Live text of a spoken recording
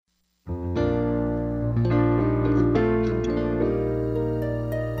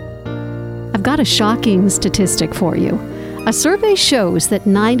I've got a shocking statistic for you. A survey shows that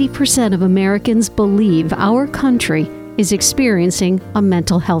 90% of Americans believe our country is experiencing a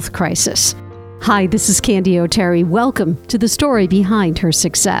mental health crisis. Hi, this is Candy O'Terry. Welcome to the story behind her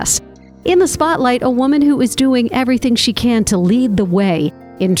success. In the spotlight, a woman who is doing everything she can to lead the way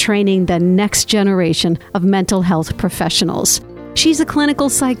in training the next generation of mental health professionals. She's a clinical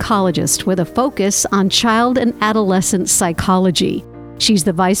psychologist with a focus on child and adolescent psychology. She's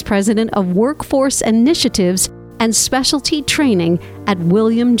the Vice President of Workforce Initiatives and Specialty Training at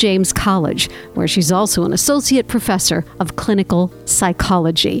William James College, where she's also an Associate Professor of Clinical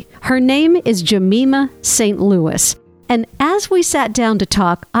Psychology. Her name is Gemima St. Louis. And as we sat down to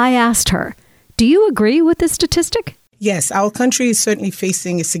talk, I asked her, do you agree with this statistic? Yes, our country is certainly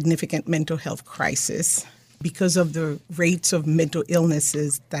facing a significant mental health crisis because of the rates of mental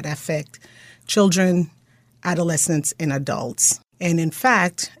illnesses that affect children, adolescents, and adults. And in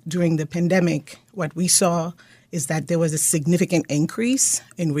fact, during the pandemic, what we saw is that there was a significant increase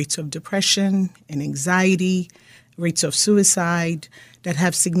in rates of depression and anxiety, rates of suicide that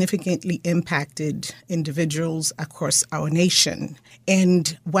have significantly impacted individuals across our nation.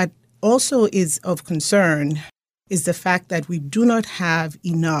 And what also is of concern is the fact that we do not have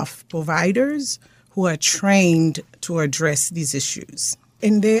enough providers who are trained to address these issues.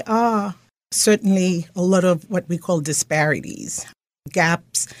 And there are certainly a lot of what we call disparities,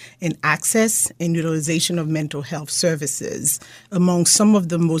 gaps in access and utilization of mental health services among some of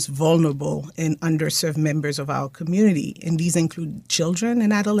the most vulnerable and underserved members of our community. And these include children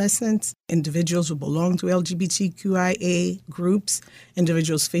and adolescents, individuals who belong to LGBTQIA groups,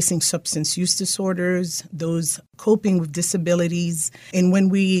 individuals facing substance use disorders, those coping with disabilities. And when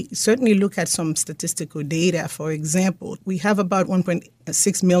we certainly look at some statistical data, for example, we have about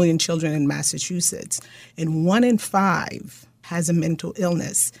 1.6 million children in Massachusetts, and 1 in 5 has a mental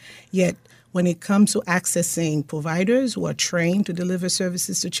illness. Yet, when it comes to accessing providers who are trained to deliver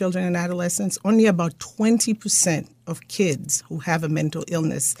services to children and adolescents, only about 20% of kids who have a mental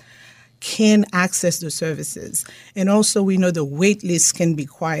illness can access the services. And also, we know the wait list can be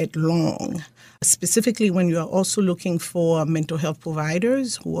quite long, specifically when you are also looking for mental health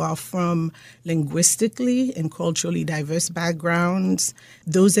providers who are from linguistically and culturally diverse backgrounds.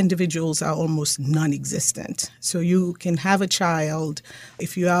 Those individuals are almost non-existent. So you can have a child,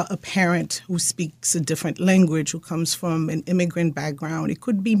 if you are a parent who speaks a different language, who comes from an immigrant background, it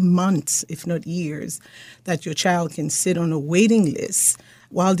could be months, if not years, that your child can sit on a waiting list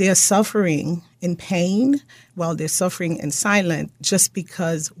while they're suffering in pain, while they're suffering in silence, just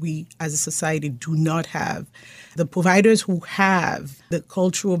because we as a society do not have the providers who have the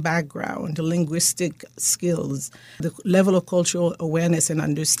cultural background, the linguistic skills, the level of cultural awareness and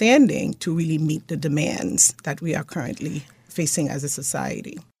understanding to really meet the demands that we are currently facing as a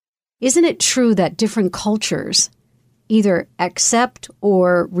society. Isn't it true that different cultures either accept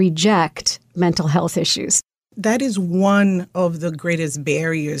or reject mental health issues? That is one of the greatest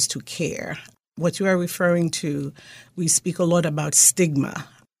barriers to care. What you are referring to, we speak a lot about stigma,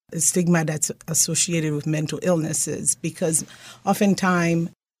 a stigma that's associated with mental illnesses, because oftentimes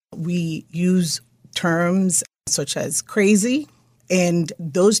we use terms such as crazy, and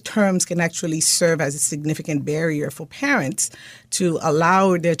those terms can actually serve as a significant barrier for parents to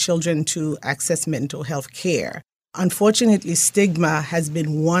allow their children to access mental health care. Unfortunately, stigma has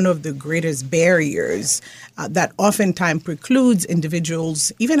been one of the greatest barriers that oftentimes precludes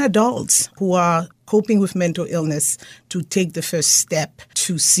individuals, even adults, who are coping with mental illness to take the first step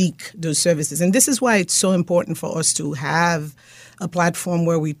to seek those services. And this is why it's so important for us to have a platform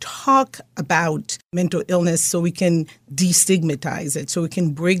where we talk about mental illness so we can destigmatize it, so we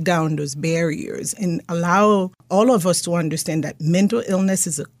can break down those barriers and allow all of us to understand that mental illness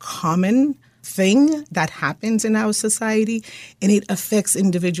is a common thing that happens in our society, and it affects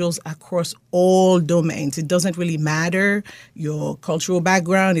individuals across all domains. It doesn't really matter your cultural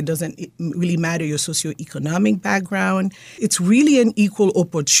background. It doesn't really matter your socioeconomic background. It's really an equal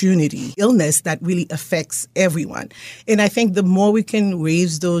opportunity illness that really affects everyone. And I think the more we can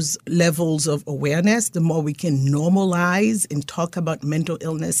raise those levels of awareness, the more we can normalize and talk about mental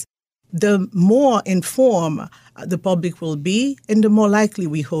illness, the more informed the public will be, and the more likely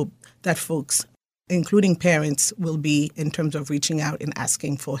we hope that folks, including parents, will be in terms of reaching out and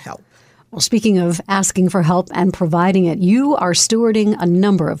asking for help. Well, speaking of asking for help and providing it, you are stewarding a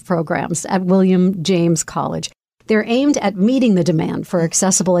number of programs at William James College. They're aimed at meeting the demand for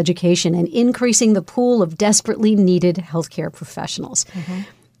accessible education and increasing the pool of desperately needed healthcare professionals. Mm-hmm.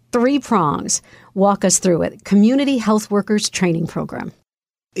 3 prongs. Walk us through it. Community Health Workers Training Program.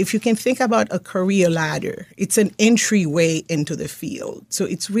 If you can think about a career ladder, it's an entryway into the field. So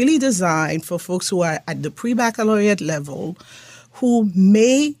it's really designed for folks who are at the pre-baccalaureate level who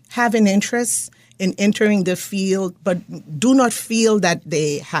may have an interest in entering the field, but do not feel that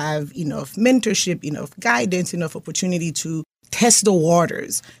they have enough mentorship, enough guidance, enough opportunity to test the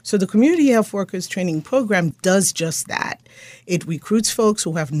waters. So the Community Health Workers Training Program does just that. It recruits folks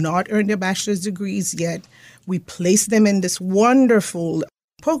who have not earned their bachelor's degrees yet. We place them in this wonderful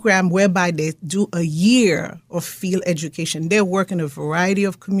program whereby they do a year of field education. They work in a variety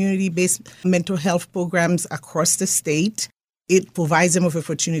of community-based mental health programs across the state. It provides them with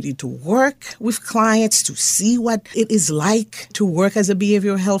opportunity to work with clients, to see what it is like to work as a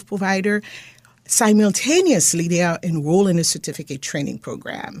behavioral health provider. Simultaneously, they are enrolled in a certificate training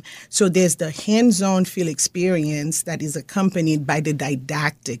program. So there's the hands-on field experience that is accompanied by the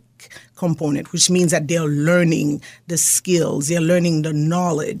didactic component, which means that they're learning the skills, they're learning the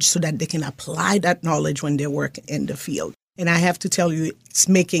knowledge so that they can apply that knowledge when they work in the field. And I have to tell you, it's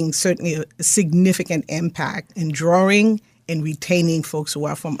making certainly a significant impact in drawing and retaining folks who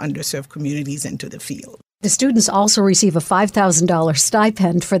are from underserved communities into the field. The students also receive a $5,000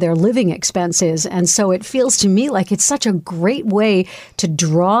 stipend for their living expenses, and so it feels to me like it's such a great way to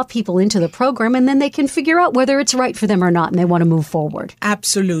draw people into the program, and then they can figure out whether it's right for them or not, and they want to move forward.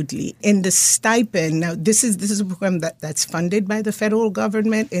 Absolutely. And the stipend, now this is a program that's funded by the federal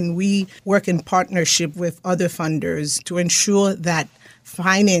government, and we work in partnership with other funders to ensure that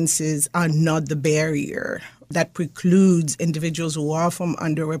finances are not the barrier that precludes individuals who are from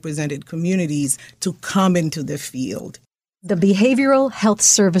underrepresented communities to come into the field. The Behavioral Health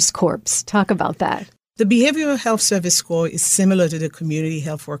Service Corps. Talk about that. The Behavioral Health Service Corps is similar to the Community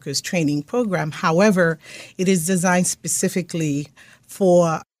Health Workers Training Program. However, it is designed specifically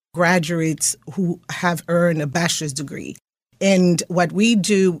for graduates who have earned a bachelor's degree. And what we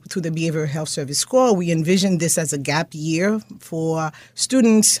do through the Behavioral Health Service Corps, we envision this as a gap year for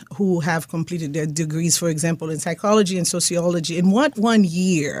students who have completed their degrees, for example, in psychology and sociology, in 1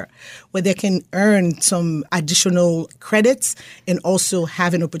 year where they can earn some additional credits and also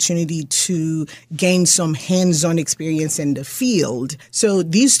have an opportunity to gain some hands-on experience in the field. So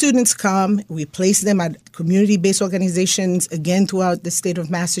these students come, we place them at community-based organizations, again, throughout the state of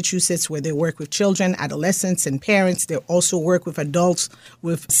Massachusetts, where they work with children, adolescents, and parents. They also work with adults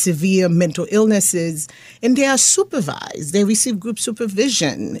with severe mental illnesses, and they are supervised. They receive group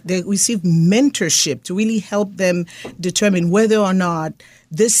supervision. They receive mentorship to really help them determine whether or not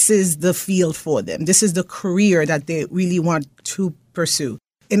this is the field for them. This is the career that they really want to pursue.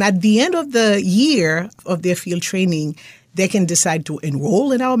 And at the end of the year of their field training, they can decide to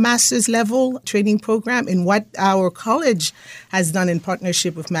enroll in our master's level training program. And what our college has done in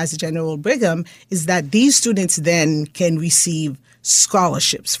partnership with Mass General Brigham is that these students then can receive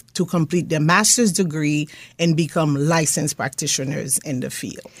scholarships to complete their master's degree and become licensed practitioners in the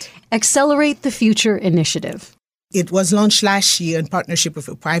field. Accelerate the Future Initiative. It was launched last year in partnership with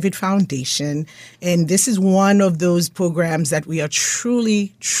a private foundation, and this is one of those programs that we are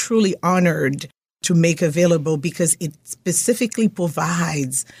truly, truly honored to make available because it specifically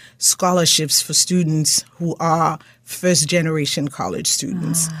provides scholarships for students who are first-generation college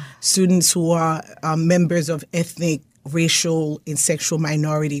students, students who are members of ethnic, racial, and sexual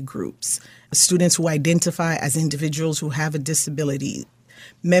minority groups, students who identify as individuals who have a disability,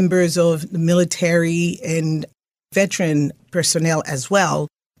 members of the military and veteran personnel as well,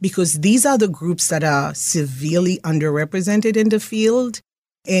 because these are the groups that are severely underrepresented in the field.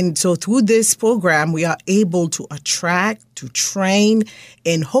 And so through this program, we are able to attract, to train,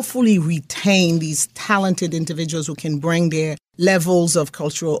 and hopefully retain these talented individuals who can bring their levels of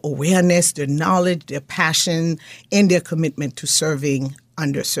cultural awareness, their knowledge, their passion, and their commitment to serving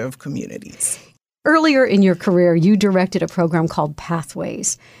underserved communities. Earlier in your career, you directed a program called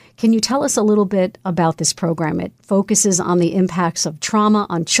Pathways. Can you tell us a little bit about this program? It focuses on the impacts of trauma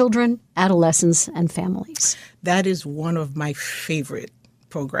on children, adolescents, and families. That is one of my favorite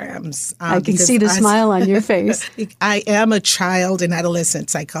programs. I can see the smile on your face. I am a child and adolescent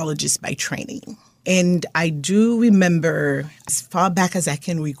psychologist by training. And I do remember, as far back as I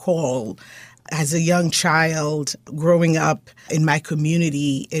can recall, as a young child growing up in my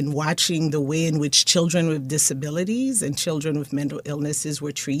community and watching the way in which children with disabilities and children with mental illnesses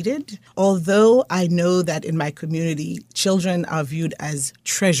were treated. Although I know that in my community, children are viewed as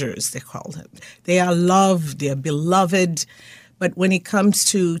treasures, they call them. They are loved, they are beloved. But when it comes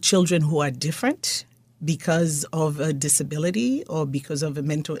to children who are different, because of a disability or because of a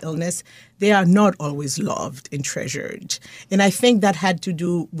mental illness, they are not always loved and treasured. And I think that had to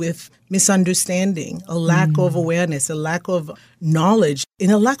do with misunderstanding, a lack of awareness, a lack of knowledge,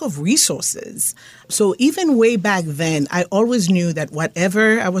 and a lack of resources. So even way back then, I always knew that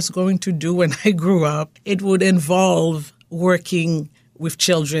whatever I was going to do when I grew up, it would involve working with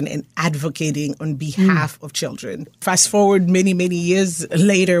children and advocating on behalf of children. Fast forward many, many years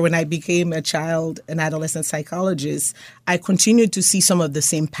later, when I became a child and adolescent psychologist, I continued to see some of the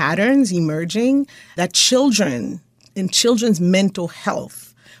same patterns emerging, that children's mental health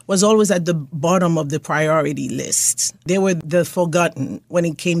was always at the bottom of the priority list. They were the forgotten when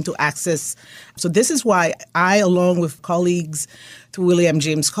it came to access. So this is why I, along with colleagues through William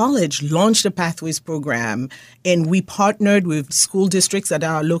James College, launched a Pathways program, and we partnered with school districts that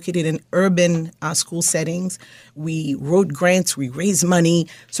are located in urban school settings. We wrote grants, we raised money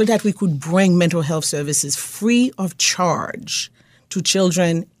so that we could bring mental health services free of charge to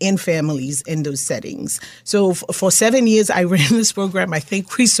children and families in those settings. So for 7 years, I ran this program. I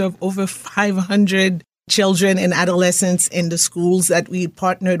think we served over 500 children and adolescents in the schools that we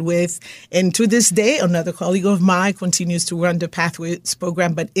partnered with. And to this day, another colleague of mine continues to run the Pathways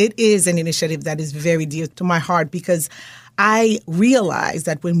program. But it is an initiative that is very dear to my heart, because I realize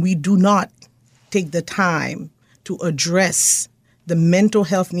that when we do not take the time to address the mental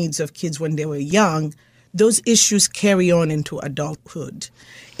health needs of kids when they were young, those issues carry on into adulthood.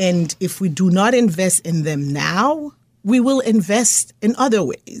 And if we do not invest in them now, we will invest in other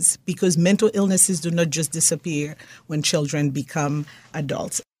ways, because mental illnesses do not just disappear when children become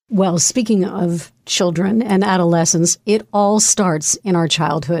adults. Well, speaking of children and adolescents, it all starts in our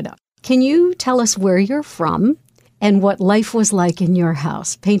childhood. Can you tell us where you're from and what life was like in your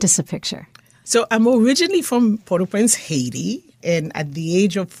house? Paint us a picture. So I'm originally from Port-au-Prince, Haiti, and at the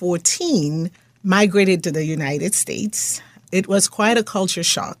age of 14, migrated to the United States. It was quite a culture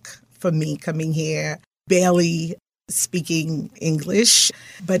shock for me coming here, barely speaking English.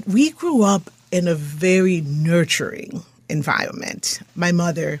 But we grew up in a very nurturing environment. My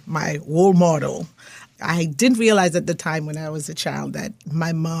mother, my role model. I didn't realize at the time when I was a child that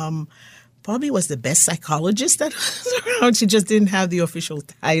my mom probably was the best psychologist that was around. She just didn't have the official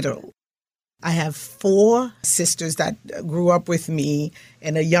title. I have 4 sisters that grew up with me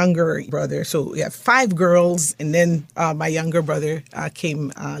and a younger brother. So we have 5 girls, and then my younger brother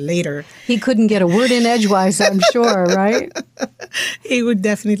came later. He couldn't get a word in edgewise, I'm sure, right? He would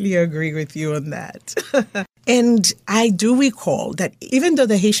definitely agree with you on that. And I do recall that even though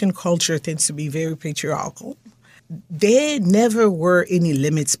the Haitian culture tends to be very patriarchal, there never were any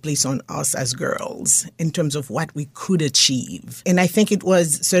limits placed on us as girls in terms of what we could achieve. And I think it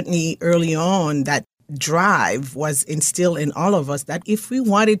was certainly early on that drive was instilled in all of us that if we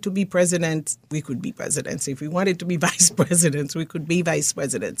wanted to be president, we could be presidents. If we wanted to be vice presidents, we could be vice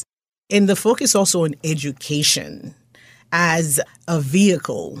presidents. And the focus also on education as a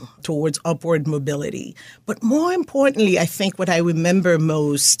vehicle towards upward mobility. But more importantly, I think what I remember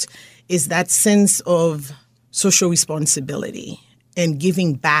most is that sense of social responsibility and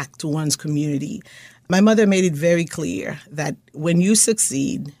giving back to one's community. My mother made it very clear that when you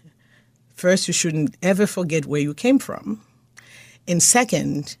succeed, first, you shouldn't ever forget where you came from. And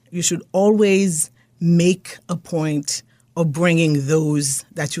second, you should always make a point of bringing those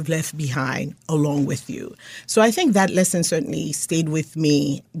that you've left behind along with you. So I think that lesson certainly stayed with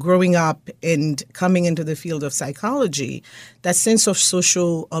me growing up and coming into the field of psychology, that sense of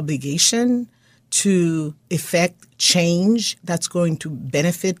social obligation to effect change that's going to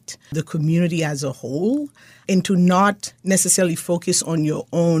benefit the community as a whole, and to not necessarily focus on your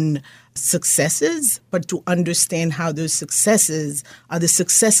own successes, but to understand how those successes are the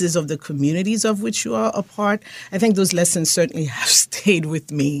successes of the communities of which you are a part. I think those lessons certainly have stayed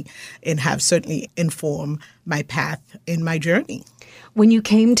with me and have certainly informed my path in my journey. When you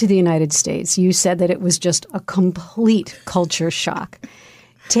came to the United States, you said that it was just a complete culture shock.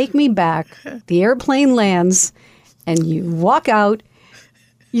 Take me back. The airplane lands and you walk out.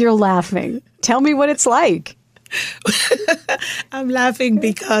 You're laughing. Tell me what it's like. I'm laughing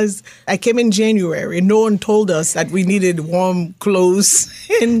because I came in January and no one told us that we needed warm clothes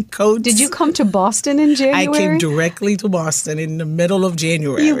and coats. Did you come to Boston in January? I came directly to Boston in the middle of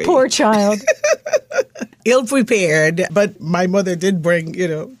January. You poor child. Ill-prepared, but my mother did bring,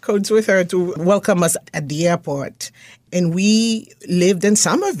 coats with her to welcome us at the airport. And we lived in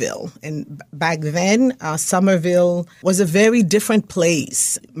Somerville. And back then, Somerville was a very different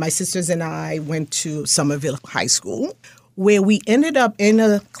place. My sisters and I went to Somerville High School, where we ended up in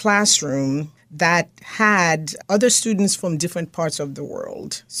a classroom that had other students from different parts of the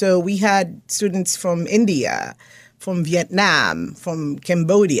world. So we had students from India, from Vietnam, from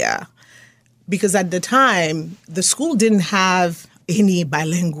Cambodia, because at the time, the school didn't have any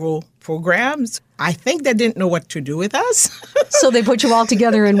bilingual programs. I think they didn't know what to do with us. So they put you all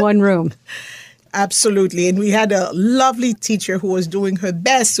together in one room. Absolutely. And we had a lovely teacher who was doing her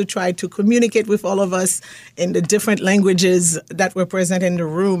best to try to communicate with all of us in the different languages that were present in the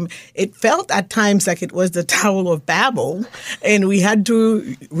room. It felt at times like it was the Tower of Babel, and we had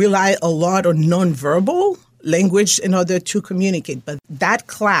to rely a lot on nonverbal language in order to communicate. But that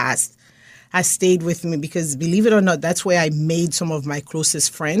class has stayed with me because, believe it or not, that's where I made some of my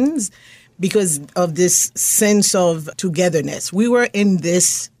closest friends because of this sense of togetherness. We were in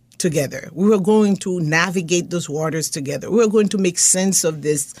this together. We were going to navigate those waters together. We were going to make sense of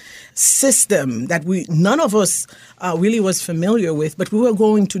this system that none of us really was familiar with, but we were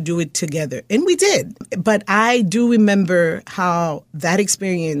going to do it together. And we did. But I do remember how that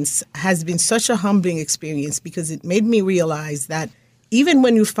experience has been such a humbling experience because it made me realize that even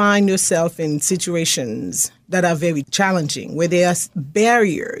when you find yourself in situations that are very challenging, where there are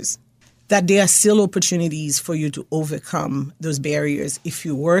barriers, that there are still opportunities for you to overcome those barriers if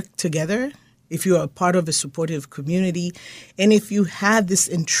you work together, if you are a part of a supportive community, and if you have this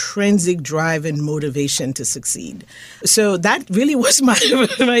intrinsic drive and motivation to succeed. So that really was my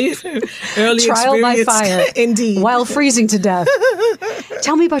early trial experience. By fire. Indeed. While freezing to death.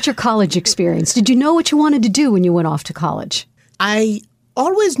 Tell me about your college experience. Did you know what you wanted to do when you went off to college? I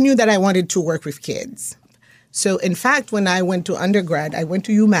always knew that I wanted to work with kids. So, in fact, when I went to undergrad, I went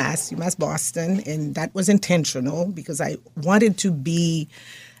to UMass Boston, and that was intentional because I wanted to be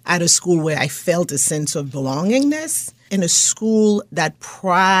at a school where I felt a sense of belongingness, in a school that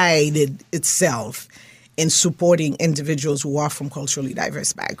prided itself in supporting individuals who are from culturally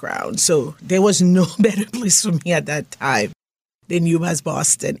diverse backgrounds. So there was no better place for me at that time than UMass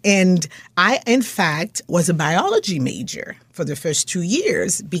Boston. And I, in fact, was a biology major for the first 2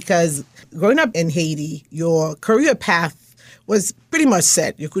 years because growing up in Haiti, your career path was pretty much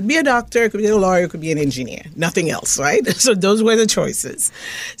set. You could be a doctor, you could be a lawyer, you could be an engineer, nothing else, right? So those were the choices.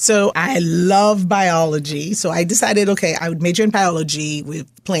 So I love biology. So I decided, okay, I would major in biology with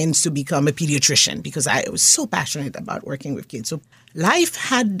plans to become a pediatrician because I was so passionate about working with kids. So life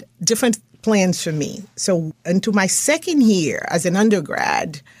had different plans for me. So into my second year as an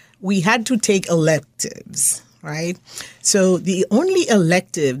undergrad, we had to take electives, right? So the only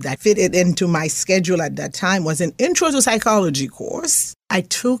elective that fitted into my schedule at that time was an Intro to Psychology course. I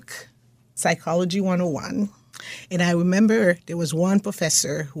took Psychology 101, and I remember there was one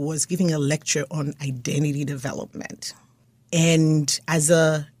professor who was giving a lecture on identity development. And as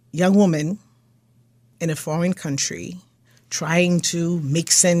a young woman in a foreign country, trying to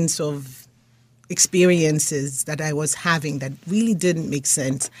make sense of experiences that I was having that really didn't make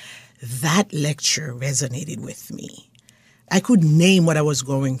sense, that lecture resonated with me. I could name what I was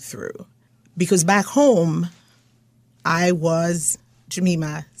going through because back home, I was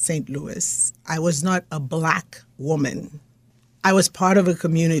Gemima, St. Louis. I was not a Black woman. I was part of a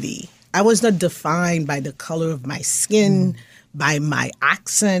community. I was not defined by the color of my skin, by my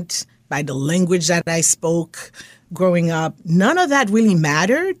accent, by the language that I spoke growing up. None of that really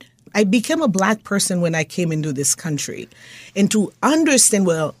mattered. I became a Black person when I came into this country. And to understand,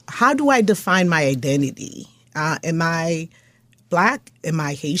 well, how do I define my identity? Am I Black? Am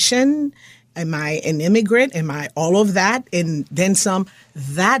I Haitian? Am I an immigrant? Am I all of that? And then some.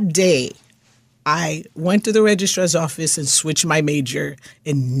 That day, I went to the registrar's office and switched my major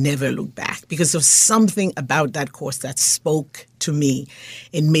and never looked back because of something about that course that spoke to me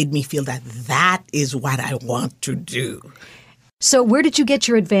and made me feel that that is what I want to do. So where did you get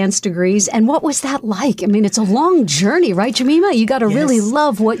your advanced degrees, and what was that like? I mean, it's a long journey, right, Gemima? You got to really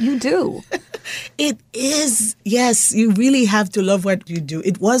love what you do. It is. Yes, you really have to love what you do.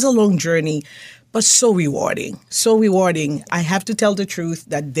 It was a long journey, but so rewarding. So rewarding. I have to tell the truth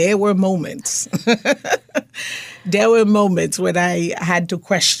that there were moments. There were moments when I had to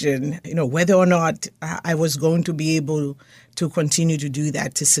question, whether or not I was going to be able to continue to do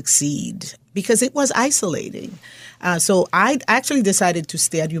that, to succeed, because it was isolating. So I actually decided to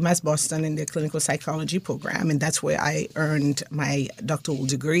stay at UMass Boston in the clinical psychology program, and that's where I earned my doctoral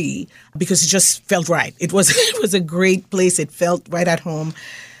degree because it just felt right. It was a great place. It felt right at home.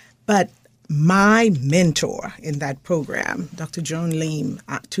 But my mentor in that program, Dr. Joan Leem,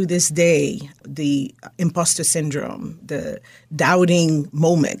 to this day, the imposter syndrome, the doubting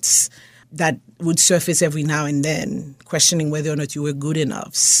moments that would surface every now and then, questioning whether or not you were good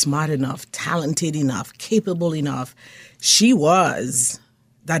enough, smart enough, talented enough, capable enough. She was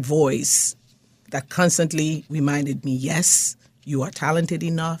that voice that constantly reminded me, yes, you are talented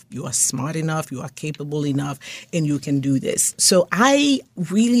enough, you are smart enough, you are capable enough, and you can do this. So I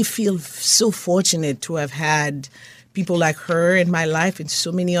really feel so fortunate to have had people like her in my life and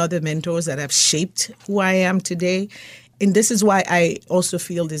so many other mentors that have shaped who I am today. And this is why I also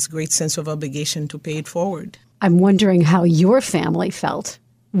feel this great sense of obligation to pay it forward. I'm wondering how your family felt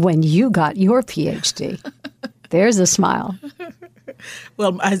when you got your Ph.D. There's a smile.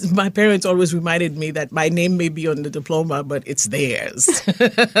 Well, as my parents always reminded me that my name may be on the diploma, but it's theirs.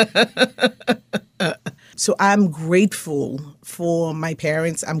 So I'm grateful for my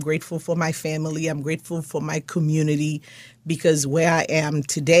parents. I'm grateful for my family. I'm grateful for my community, because where I am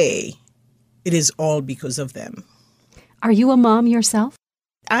today, it is all because of them. Are you a mom yourself?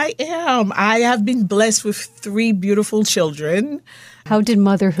 I am. I have been blessed with 3 beautiful children. How did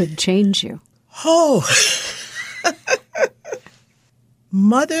motherhood change you? Oh,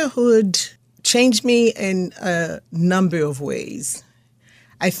 motherhood changed me in a number of ways.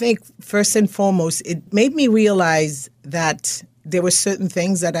 I think first and foremost, it made me realize that there were certain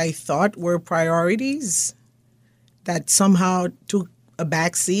things that I thought were priorities that somehow took a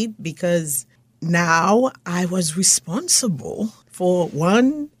backseat, because now I was responsible for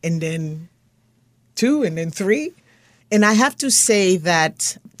 1 and then 2 and then 3. And I have to say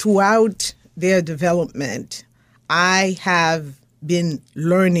that throughout their development, I have been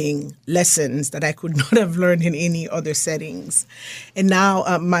learning lessons that I could not have learned in any other settings. And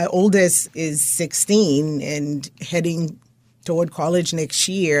now my oldest is 16 and heading toward college next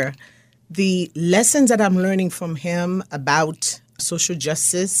year. The lessons that I'm learning from him about social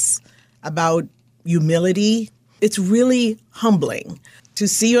justice, about humility, it's really humbling to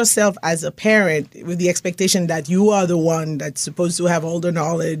see yourself as a parent with the expectation that you are the one that's supposed to have all the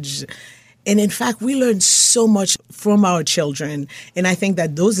knowledge. And in fact, we learn so much from our children. And I think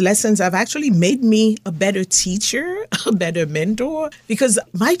that those lessons have actually made me a better teacher, a better mentor, because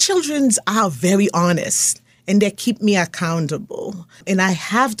my children are very honest and they keep me accountable. And I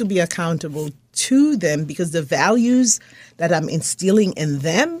have to be accountable to them, because the values that I'm instilling in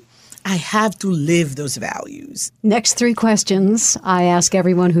them, I have to live those values. Next 3 questions I ask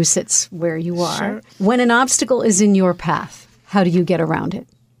everyone who sits where you are. Sure. When an obstacle is in your path, how do you get around it?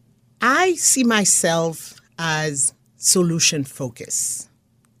 I see myself as solution-focused,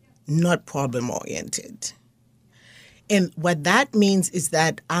 not problem-oriented. And what that means is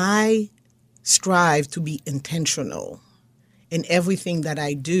that I strive to be intentional in everything that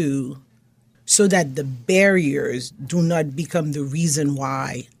I do, so that the barriers do not become the reason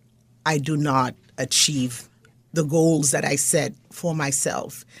why I do not achieve the goals that I set for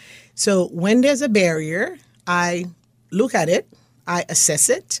myself. So when there's a barrier, I look at it, I assess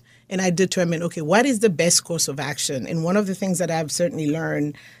it, and I determine, okay, what is the best course of action? And one of the things that I've certainly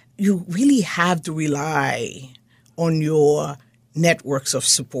learned, you really have to rely on your networks of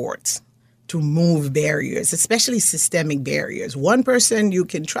support to move barriers, especially systemic barriers. One person, you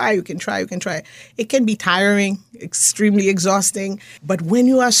can try. It can be tiring, extremely exhausting. But when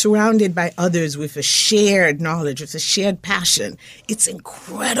you are surrounded by others with a shared knowledge, with a shared passion, it's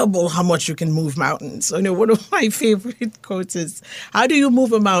incredible how much you can move mountains. So, one of my favorite quotes is, how do you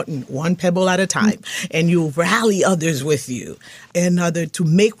move a mountain? 1 pebble at a time. And you rally others with you in order to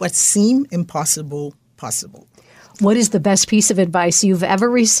make what seem impossible possible. What is the best piece of advice you've ever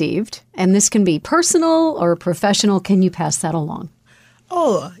received? And this can be personal or professional. Can you pass that along?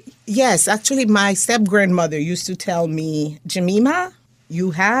 Oh, yes. Actually, my step-grandmother used to tell me, Gemima,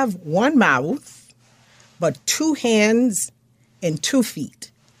 you have 1 mouth, but 2 hands and 2 feet.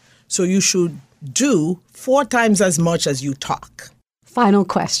 So you should do 4 times as much as you talk. Final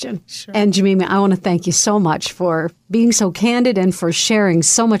question. Sure. And Gemima, I want to thank you so much for being so candid and for sharing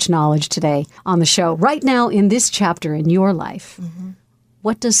so much knowledge today on the show. Right now, in this chapter in your life,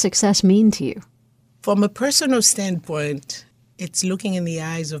 what does success mean to you? From a personal standpoint, it's looking in the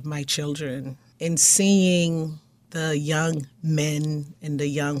eyes of my children and seeing the young men and the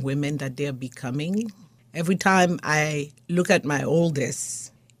young women that they're becoming. Every time I look at my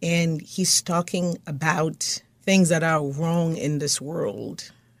oldest and he's talking about things that are wrong in this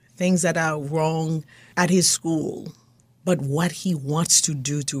world, things that are wrong at his school, but what he wants to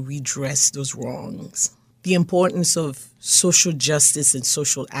do to redress those wrongs. The importance of social justice and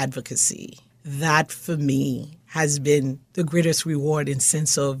social advocacy, that for me has been the greatest reward and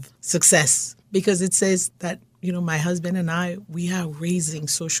sense of success, because it says that, my husband and I, we are raising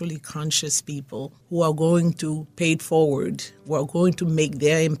socially conscious people who are going to pay it forward, who are going to make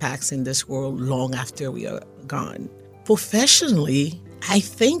their impacts in this world long after we are gone. Professionally, I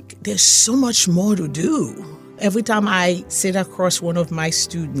think there's so much more to do. Every time I sit across one of my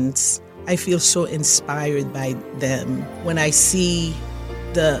students I feel so inspired by them when I see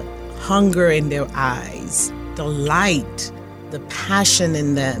the hunger in their eyes, the light, the passion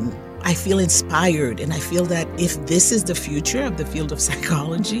in them. I feel inspired, and I feel that if this is the future of the field of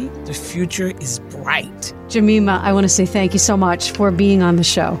psychology, the future is bright. Gemima, I want to say thank you so much for being on the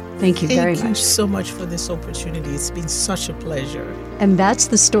show. Thank you very much. Thank you so much for this opportunity. It's been such a pleasure. And that's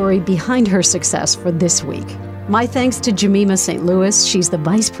the story behind her success for this week. My thanks to Gemima St. Louis. She's the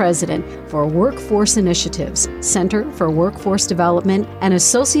Vice President for Workforce Initiatives, Center for Workforce Development, and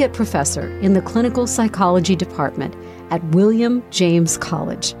Associate Professor in the Clinical Psychology Department at William James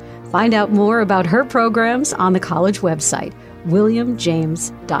College. Find out more about her programs on the college website,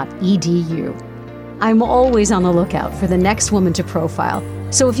 williamjames.edu. I'm always on the lookout for the next woman to profile.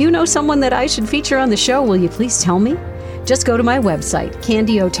 So if you know someone that I should feature on the show, will you please tell me? Just go to my website,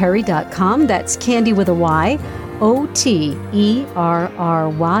 candyoterry.com. That's Candy with a Y,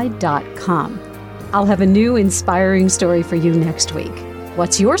 OTERRY.com. I'll have a new inspiring story for you next week.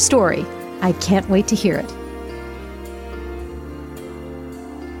 What's your story? I can't wait to hear it.